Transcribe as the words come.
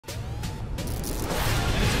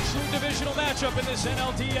divisional matchup in this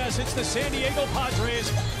NLDS. It's the San Diego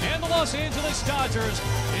Padres and the Los Angeles Dodgers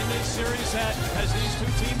in this series that has these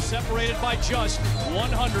two teams separated by just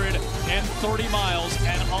 130 miles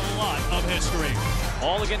and a lot of history.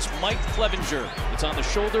 All against Mike Clevenger. It's on the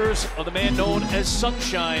shoulders of the man known as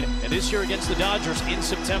Sunshine. And this year against the Dodgers in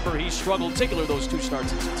September, he struggled, particularly those two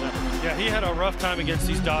starts in September. Yeah, he had a rough time against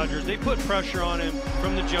these Dodgers. They put pressure on him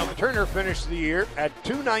from the jump. Turner finished the year at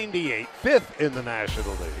 .298, 5th in the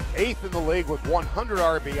National League, 8th in the league with 100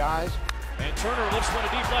 RBIs. And Turner lifts one to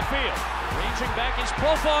deep left field. Ranging back is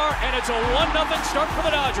Profar, and it's a 1-0 start for the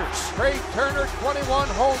Dodgers. Trey Turner, 21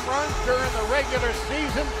 home runs during the regular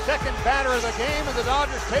season, second batter of the game, and the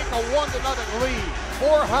Dodgers take a 1-0 lead.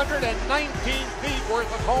 419 feet worth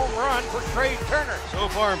of home run for Trey Turner. So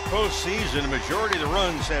far in postseason, the majority of the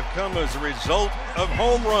runs have come as a result of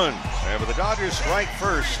home runs. But the Dodgers strike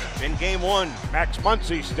first in Game 1. Max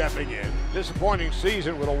Muncy stepping in. Disappointing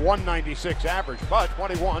season with a 196 average, but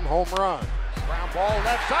 21 home runs. Ground ball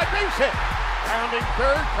left side, base hit. Rounding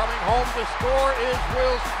third, coming home to score is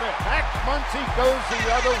Will Smith. Max Muncy goes the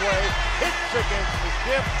other way, hits against the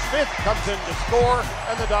shift. Smith comes in to score,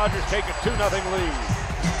 and the Dodgers take a 2-0 lead.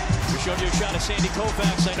 We showed you a shot of Sandy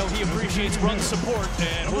Koufax. I know he appreciates run support,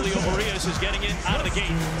 and Julio Urias is getting it out of the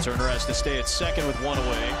gate. Turner has to stay at second with one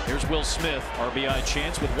away. Here's Will Smith, RBI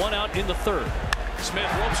chance with one out in the third. Smith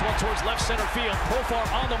ropes one towards left center field. Profar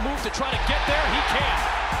on the move to try to get there. He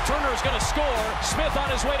can't. Turner is going to score. Smith on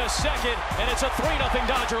his way to second, and it's a 3-0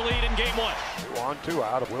 Dodger lead in Game 1. 2 on, 2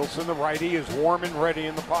 out. Wilson, the righty, is warm and ready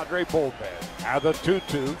in the Padre bullpen. Now the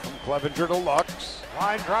 2-2 from Clevenger to Lux.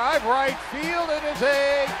 Line drive, right field. It is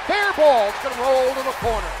a fair ball. It's going to roll to the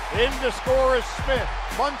corner. In to score is Smith.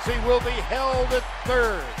 Muncy will be held at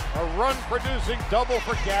third. A run-producing double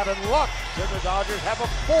for Gavin Lux, and the Dodgers have a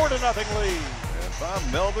 4-0 lead. And Bob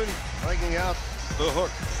Melvin striking out the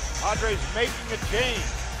hook. Padres making a change.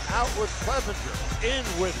 Out with Clevenger, in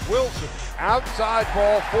with Wilson. Outside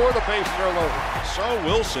ball for the bases are loaded. Saw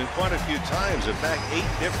Wilson quite a few times, in fact 8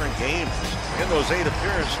 different games. In those 8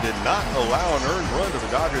 appearances, did not allow an earned run to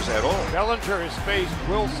the Dodgers at all. Bellinger has faced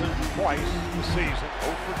Wilson twice this season,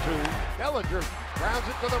 0 for 2. Bellinger grounds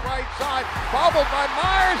it to the right side, bobbled by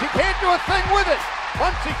Myers. He can't do a thing with it.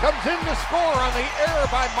 Muncy comes in to score on the error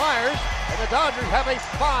by Myers, and the Dodgers have a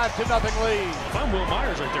 5-0 lead. If I'm Will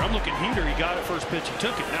Myers right there, I'm looking heater. He got it first pitch, he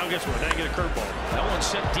took it. Now guess what? Now you get a curveball. That one's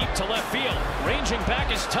sent deep to left field. Ranging back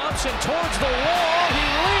is Thompson towards the wall. He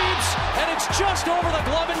leaps, and it's just over the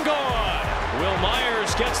glove and gone. Will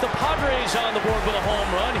Myers gets the Padres on the board with a home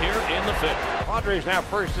run here in the 5th. Padres now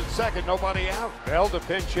first and second, nobody out. Bell to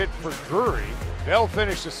pinch hit for Drury. Bell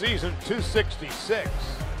finished the season .266.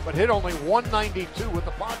 but hit only 192 with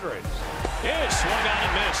the Padres. It swung on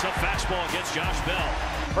and missed. A fastball against Josh Bell.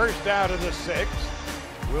 First out of the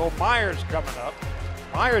 6th. Will Myers coming up.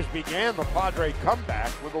 Myers began the Padre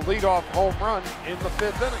comeback with a leadoff home run in the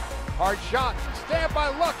 5th inning. Hard shot. Stabbed by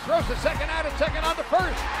Lux. Throws the second out and second on to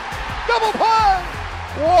first. Double play!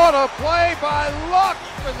 What a play by Lux!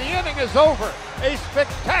 And the inning is over. A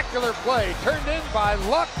spectacular play turned in by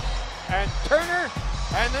Lux and Turner.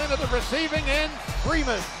 And then to the receiving end,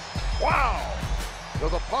 Freeman. Wow! So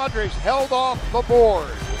the Padres held off the board.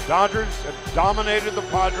 The Dodgers have dominated the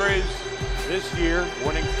Padres this year,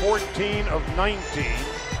 winning 14 of 19.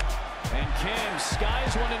 And Kim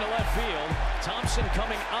skies one into left field. Thompson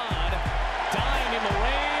coming on, dying in the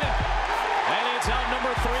rain. And it's out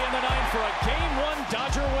number 3 in the 9th for a Game 1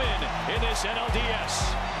 Dodger win in this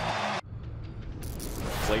NLDS.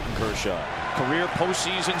 Clayton Kershaw, career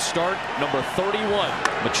postseason start, number 31.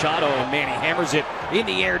 Machado, and Manny hammers it in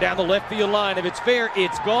the air down the left field line. If it's fair,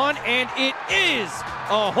 it's gone, and it is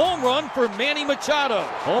a home run for Manny Machado.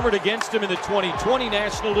 Homered against him in the 2020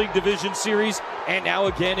 National League Division Series, and now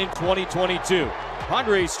again in 2022.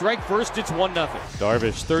 Padres strike first, it's 1-0.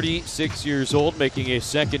 Darvish, 36 years old, making a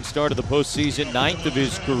second start of the postseason, 9th of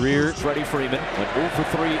his career. Freddie Freeman went 0 for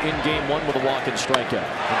 3 in Game 1 with a walk and strikeout.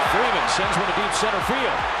 And Freeman sends one to deep center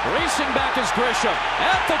field. Racing back is Grisham.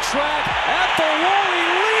 At the track, at the wall, he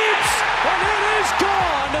leaps, and it is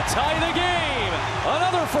gone to tie the game.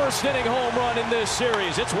 Another first inning home run in this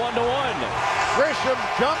series. It's 1-1. Grisham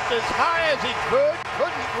jumped as high as he could,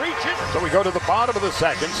 couldn't reach it. So we go to the bottom of the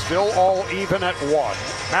 2nd, still all even at 1.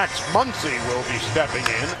 Max Muncy will be stepping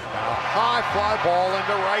in. A high fly ball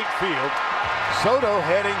into right field. Soto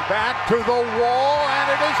heading back to the wall, and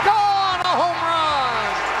it is gone! A home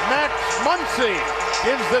run! Max Muncy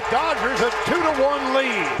gives the Dodgers a 2-1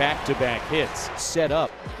 lead. Back-to-back hits set up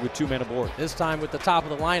with 2 men aboard. This time with the top of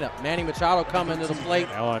the lineup. Manny Machado coming to the plate.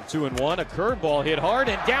 Now on 2-1, a curveball hit hard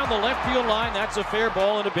and down the left field line. That's a fair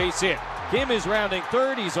ball and a base hit. Kim is rounding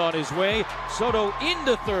third. He's on his way. Soto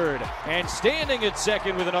into third. And standing at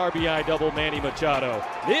second with an RBI double, Manny Machado.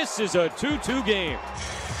 This is a 2-2 game.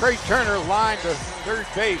 Trey Turner lined to third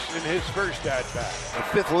base in his first at-bat. The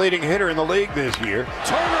fifth leading hitter in the league this year.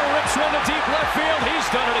 Turner rips one to deep left field. He's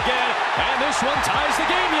done it again. And this one ties the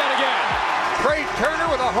game yet again. Trey Turner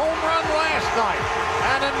with a home run last night.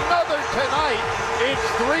 And another tonight. It's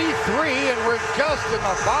 3-3, and we're just in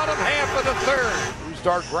the bottom half of the third.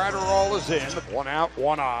 Start Gratterall is in. One out,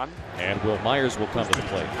 one on. And Will Myers will come to the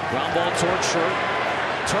plate. Ground ball towards short.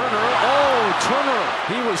 Turner,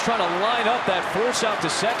 he was trying to line up that force out to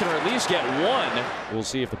second, or at least get one. We'll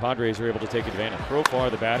see if the Padres are able to take advantage. Profar,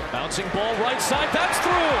 the batter. Bouncing ball right side, that's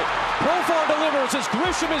through. Profar delivers as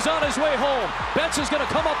Grisham is on his way home. Betts is going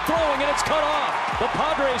to come up throwing, and it's cut off. The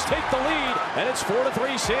Padres take the lead, and it's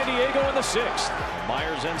 4-3 San Diego in the sixth.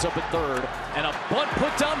 Myers ends up at third, and a bunt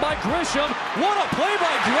put down by Grisham. What a play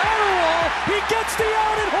by Gratterall. He gets the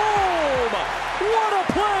out at home. What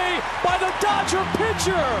a play by the Dodger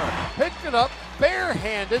pitcher. Picked it up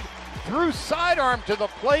barehanded, threw sidearm to the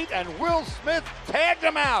plate, and Will Smith tagged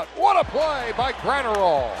him out. What a play by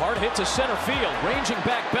Gratterall. Hard hit to center field, ranging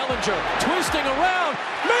back Bellinger, twisting around,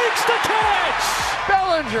 makes the catch.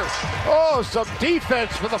 Bellinger, oh, some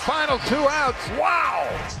defense for the final 2 outs. Wow.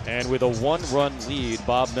 And with a 1-run lead,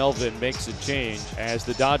 Bob Melvin makes a change as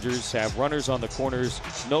the Dodgers have runners on the corners,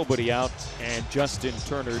 nobody out, and Justin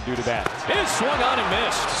Turner due to bat. It swung on and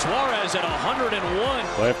missed. Suarez at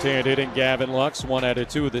 101. Left-hand hitting Gavin Lux, 1 out of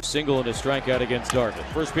 2 with a single and a strikeout against Dartmouth.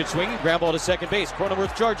 First pitch swinging, ground ball to second base.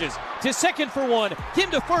 Cronenworth charges to second for 1.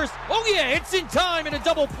 Kim to first. Oh yeah, it's in time in a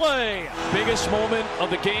double play. Biggest moment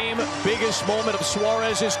of the game, biggest moment of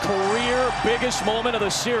Suarez's career, biggest moment of the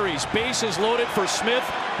series. Bases loaded for Smith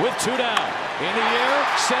with 2 down. In the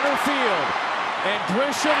air, center field. And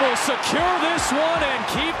Grisham will secure this one and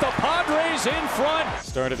keep the Padres in front.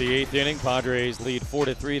 Start of the 8th inning, Padres lead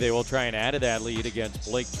 4-3. They will try and add to that lead against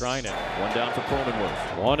Blake Trinan. 1 down for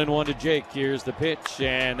Cronenworth. 1-1 to Jake. Here's the pitch,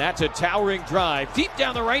 and that's a towering drive deep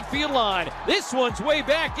down the right field line. This one's way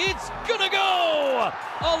back. It's gonna go!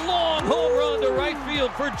 A long home run to right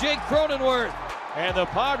field for Jake Cronenworth. And the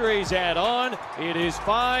Padres add on. It is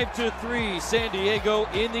 5-3 San Diego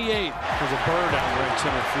in the 8th. There's a bird out right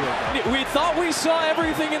center field. We thought we saw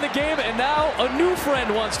everything in the game, and now a new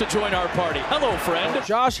friend wants to join our party. Hello, friend.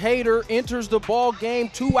 Josh Hader enters the ball game.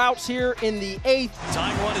 2 outs here in the 8th.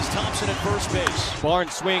 Tying run is Thompson at first base.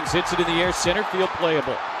 Barnes swings, hits it in the air, center field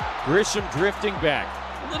playable. Grisham drifting back.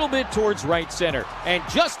 A little bit towards right center, and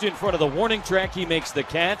just in front of the warning track, he makes the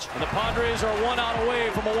catch. And the Padres are 1 out away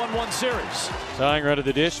from a 1-1 series. Tying run to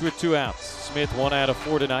the dish with 2 outs. Smith 1 out of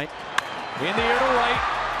 4 tonight. In the air to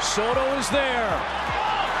right, Soto is there.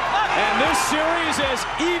 And this series is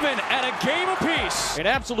even at a game apiece. An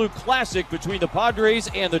absolute classic between the Padres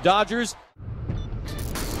and the Dodgers.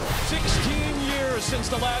 16 years since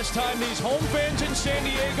the last time these home fans in San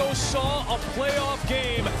Diego saw a playoff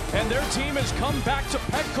game, and their team has come back to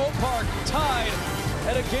Petco Park tied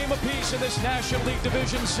at a game apiece in this National League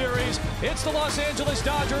Division Series. It's the Los Angeles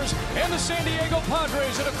Dodgers and the San Diego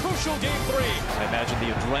Padres in a crucial Game 3. I imagine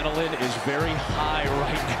the adrenaline is very high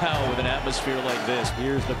right now with an atmosphere like this.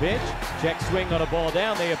 Here's the pitch. Check swing on a ball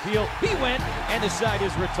down. They appeal. He went, and the side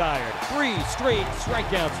is retired. 3 straight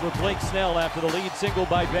strikeouts for Blake Snell after the lead single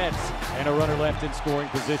by Betts. And a runner left in scoring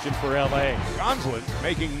position for L.A. Gonsolin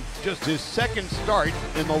making just his second start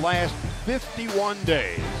in the last 51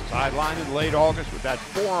 days. Sidelined in late August with that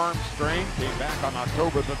forearm strain. Came back on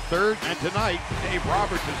October the 3rd. And tonight, Dave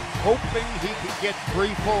Roberts is hoping he can get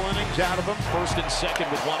 3 full innings out of him. First and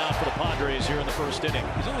second with 1 out for the Padres here in the first inning.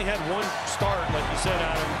 He's only had 1 start, like you said,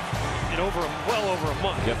 Adam, in well over a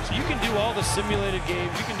month. Yep. So you can do all the simulated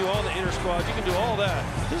games, you can do all the inter squads, you can do all that.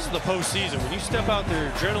 This is the postseason. When you step out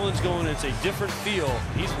there, adrenaline's going, it's a different feel.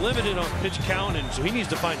 He's limited on pitch count, and so he needs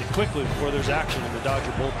to find it quickly before there's action in the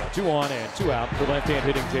Dodger bullpen. 2 on and 2 out for left-hand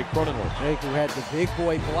hitting Jake Cronenworth. Jake, who had the big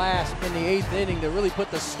boy blast in the 8th inning to really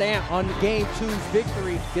put the stamp on Game 2's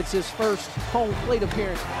victory, gets his first home plate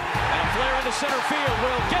appearance. And a flare into center field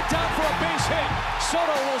will get down for a base hit.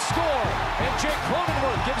 Soto will score, and Jake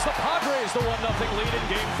Cronenworth gives the Padres the 1-0 lead in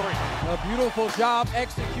Game 3. A beautiful job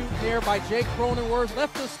executing there by Jake Cronenworth.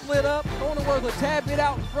 Left the split up. Cronenworth a tad bit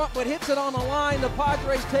out in front, but hits it on the line. The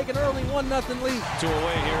Padres take an early 1-0 lead. 2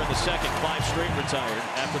 away here in the second. 5 straight retired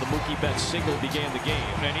after the Mookie Betts single began the game.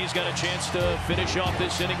 And he's got a chance to finish off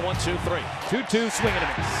this inning 1-2-3. 2-2 swing and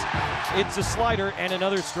a miss. It's a slider and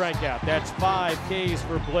another strikeout. That's 5 Ks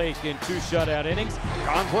for Blake in 2 shutout innings.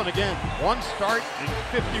 Gonsolin again. 1 start in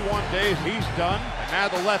 51 days. He's done. And now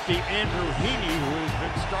the lefty Andrew Heaney, who has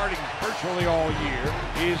been starting virtually all year,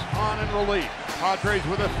 is on in relief. Padres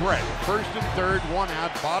with a threat. First and third, one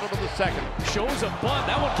out, bottom of the second. Shows a bunt.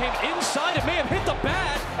 That one came inside. It may have hit the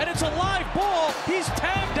bat, and it's a live ball. He's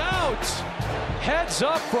tagged out. Heads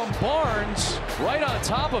up from Barnes, right on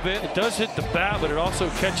top of it. It does hit the bat, but it also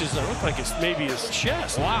catches, it looks like it's maybe his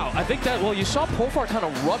chest. Wow, I think that, well, you saw Profar kind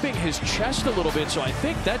of rubbing his chest a little bit, so I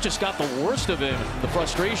think that just got the worst of him. The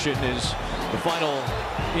frustration is the final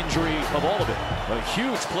injury of all of it. A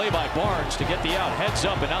huge play by Barnes to get the out. Heads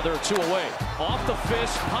up, and now there are two away. Off the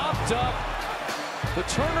fist, popped up. The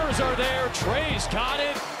Turners are there. Trey's got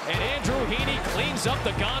it. And Andrew Heaney cleans up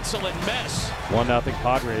the Gonsolin mess. 1-0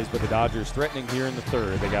 Padres, but the Dodgers threatening here in the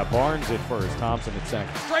third. They got Barnes at first, Thompson at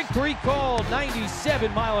second. Strike three called,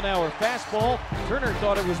 97-mile-an-hour fastball. Turner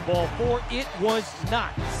thought it was ball four. It was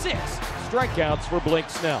not. 6 strikeouts for Blake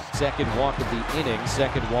Snell. Second walk of the inning,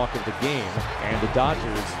 second walk of the game. And the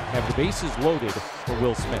Dodgers have the bases loaded for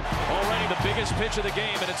Will Smith. Already the biggest pitch of the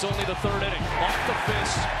game, and it's only the third inning. Off the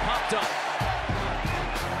fist, popped up.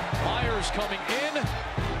 Myers coming in,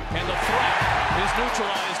 and the threat is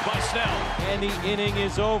neutralized by Snell. And the inning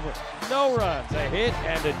is over. No runs, a hit,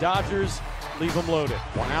 and the Dodgers leave them loaded.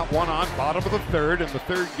 One out, one on, bottom of the third, in the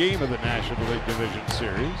third game of the National League Division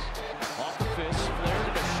Series. Off the fist, flared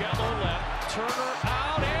into shallow left. Turner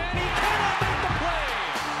out, and he cannot make the play.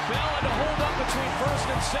 Bell had to hold up between first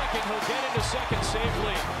and second. He'll get into second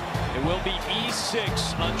safely. It will be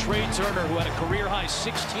E6 on Trey Turner, who had a career-high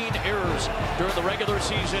 16 errors during the regular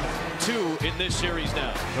season, 2 in this series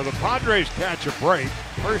now. So the Padres catch a break,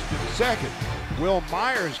 first and second. Will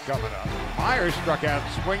Myers coming up. Myers struck out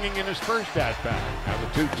swinging in his first at-bat. Now the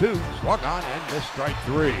 2-2, swung on and missed strike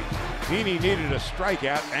three. Heaney needed a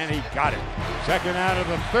strikeout, and he got it. Second out of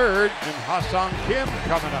the third, and Ha-Seong Kim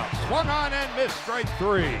coming up. Swung on and missed strike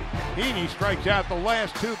three. Heaney strikes out the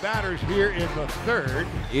last two batters here in the third.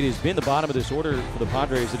 It has been the bottom of this order for the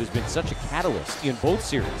Padres that has been such a catalyst in both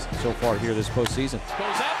series so far here this postseason.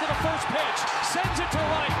 Goes after the first pitch, sends it to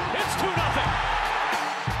right. It's 2-0.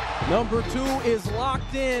 Number 2 is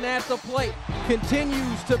locked in at the plate.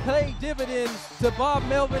 Continues to pay dividends to Bob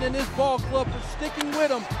Melvin and his ball club for sticking with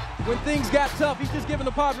him when things got tough. He's just giving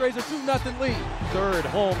the Padres a 2-0 lead. Third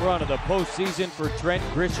home run of the postseason for Trent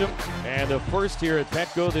Grisham, and the first here at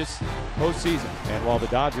Petco this postseason. And while the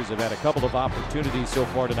Dodgers have had a couple of opportunities so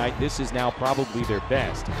far tonight, this is now probably their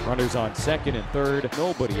best. Runners on second and third,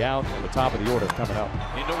 nobody out, and the top of the order coming up.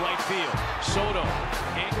 Into right field, Soto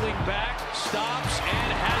angling back, stops,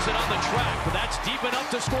 and has it on the track, but that's deep enough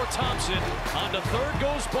to score Thompson. On to third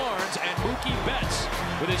goes Barnes, and Mookie Betts,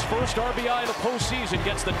 with his first RBI of the postseason,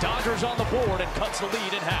 gets the Dodgers on the board and cuts the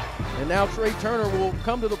lead in half. And now Trey Turner will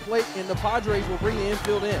come to the plate, and the Padres will bring the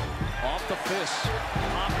infield in. Off the fist,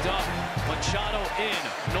 popped up, Machado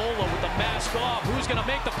in, Nola with the mask off. Who's going to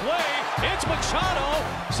make the play? It's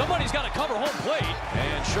Machado. Somebody's got to cover home plate,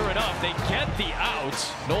 and sure enough, they get the out.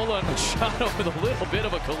 Nola and Machado with a little bit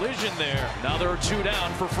of a collision there. Now there are 2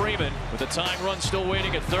 down for Freeman, with the tying run still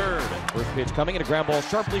waiting at third. First pitch coming in, a ground ball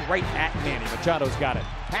sharply right at Manny. Machado's got it.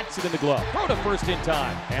 Pats it in the glove. Throw to first in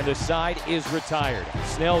time. And the side is retired.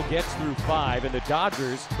 Snell gets through 5, and the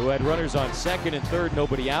Dodgers, who had runners on second and third,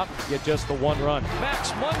 nobody out, get just the 1 run.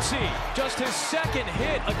 Max Muncy, just his second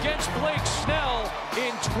hit against Blake Snell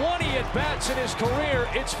in 20 at-bats in his career.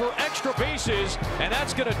 It's for extra bases, and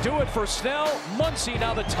that's going to do it for Snell. Muncy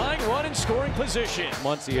now the tying run in scoring position.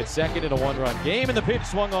 Muncy at second in a 1-run game, and the pitch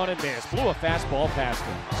swung on and missed. Blew a fastball past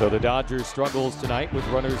him. So the Dodgers' struggles tonight with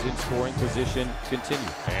runners in scoring position continue.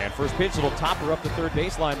 And first pitch, little topper up the third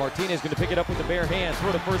baseline. Martinez going to pick it up with the bare hand,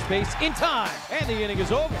 throw to first base in time, and the inning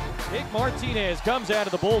is over. Nick Martinez comes out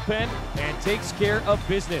of the bullpen and takes care of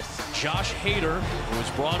business. Josh Hader, who was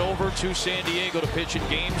brought over to San Diego to pitch in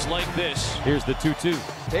games like this. Here's the 2-2.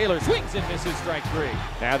 Taylor swings and misses strike 3.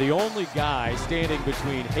 Now the only guy standing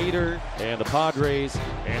between Hader and the Padres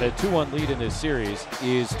and a 2-1 lead in this series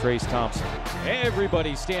is Trace Thompson.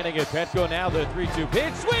 Everybody standing at Petco. Now the 3-2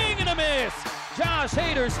 pitch, swing and a miss. Josh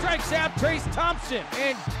Hader strikes out Trace Thompson,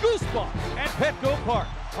 and goosebumps at Petco Park.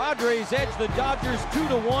 Padres edge the Dodgers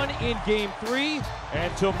 2-1 in Game 3,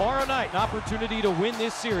 and tomorrow night an opportunity to win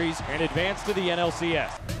this series and advance to the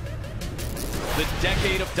NLCS. The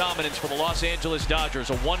decade of dominance for the Los Angeles Dodgers,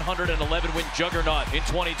 a 111-win juggernaut in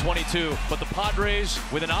 2022. But the Padres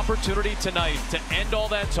with an opportunity tonight to end all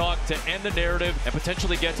that talk, to end the narrative, and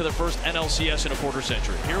potentially get to the first NLCS in a quarter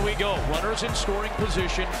century. Here we go. Runners in scoring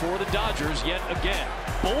position for the Dodgers yet again.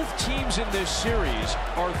 Both teams in this series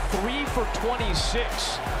are 3 for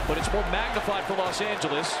 26, but it's more magnified for Los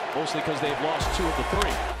Angeles, mostly because they've lost 2 of the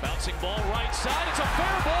 3. Bouncing ball right side. It's a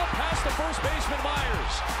fair ball past the first baseman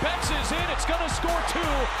Myers. Betts is in. It's going to to score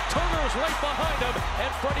two. Turner's right behind him,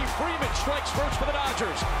 and Freddie Freeman strikes first for the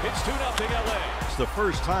Dodgers. It's 2-0 LA. It's the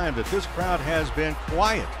first time that this crowd has been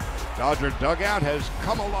quiet. Dodger dugout has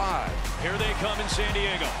come alive. Here they come in San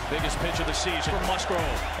Diego. Biggest pitch of the season for Musgrove.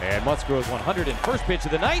 And Musgrove's 101st pitch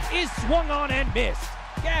of the night is swung on and missed.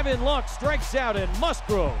 Gavin Lux strikes out, and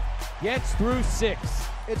Musgrove gets through 6.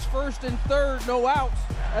 It's first and third, no outs,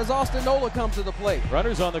 as Austin Nola comes to the plate.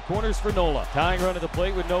 Runners on the corners for Nola. Tying run at the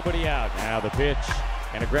plate with nobody out. Now the pitch.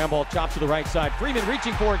 And a ground ball chopped to the right side. Freeman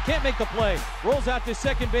reaching for it, can't make the play. Rolls out to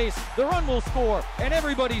second base. The run will score, and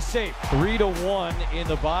everybody's safe. 3-1 in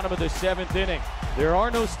the bottom of the 7th inning. There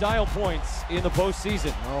are no style points in the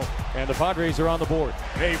postseason. No. And the Padres are on the board.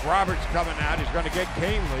 Dave Roberts coming out. He's going to get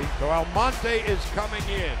Canely. So Almonte is coming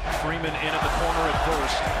in. Freeman in at the corner at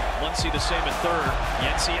first. Muncy the same at third.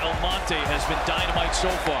 Yency Almonte has been dynamite so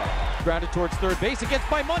far. Grounded towards third base. It gets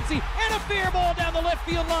by Muncy, and a fair ball down the left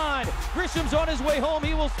field line. Grisham's on his way home.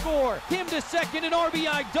 He will score. Kim to second, an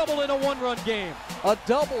RBI double in a 1-run game. A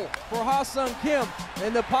double for Ha-Sung Kim,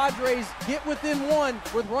 and the Padres get within 1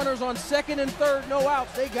 with runners on second and third, no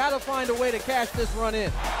outs. They got to find a way to cash this run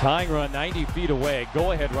in. Tying run 90 feet away.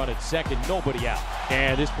 Go-ahead run at second, nobody out.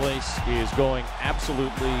 And this place is going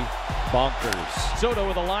absolutely bonkers. Soto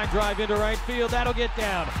with a line drive into right field. That'll get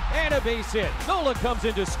down. And a base hit. Nola comes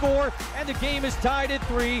in to score, and the game is tied at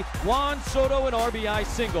 3. Juan Soto an RBI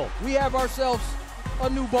single. We have ourselves a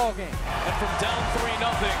new ball game. And from down 3-0,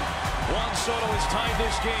 Juan Soto has tied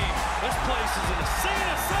this game. This place is an insane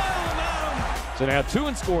asylum, Adam. So now 2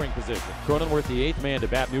 in scoring position. Cronenworth, the 8th man to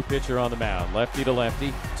bat, new pitcher on the mound. Lefty to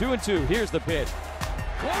lefty. 2-2. Here's the pitch.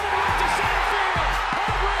 Cronenworth to center field.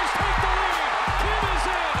 Padres take the lead. Kim is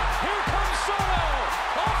in. Here comes Soto.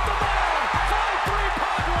 Off the mound. 5-3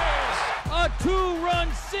 Padres. A 2-run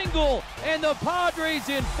single, and the Padres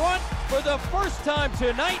in front for the first time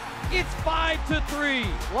tonight. It's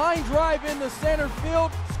 5-3. Line drive in the center field,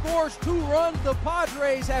 scores 2 runs. The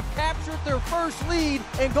Padres have captured their first lead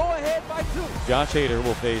and go ahead by 2. Josh Hader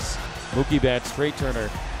will face Mookie Betts, Trey Turner,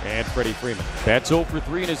 and Freddie Freeman. Betts 0 for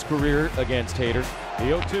 3 in his career against Hader. The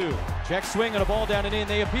 0-2. Check swing and a ball down and in.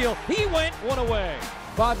 They appeal. He went 1 away.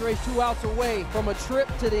 Padres 2 outs away from a trip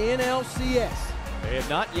to the NLCS. They have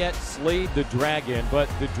not yet slayed the Dragon, but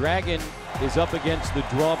the Dragon is up against the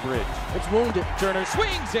drawbridge. It's wounded. Turner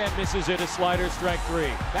swings and misses it. A slider, strike 3.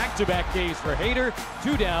 Back-to-back days for Hader.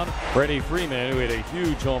 2 down. Freddie Freeman, who hit a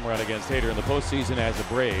huge home run against Hader in the postseason as a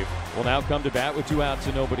Brave, will now come to bat with 2 outs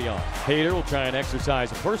and nobody on. Hader will try and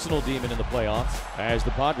exercise a personal demon in the playoffs as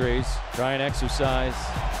the Padres try and exercise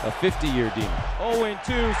a 50-year demon. 0-2.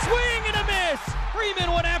 Swing and a miss.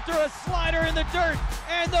 Freeman went after a slider in the dirt,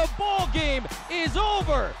 and the ball game is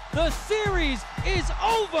over. The series is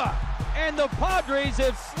over. And the Padres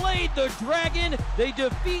have slayed the Dragon. They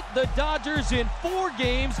defeat the Dodgers in 4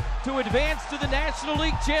 games to advance to the National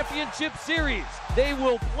League Championship Series. They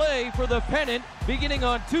will play for the pennant beginning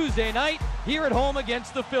on Tuesday night here at home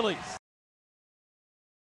against the Phillies.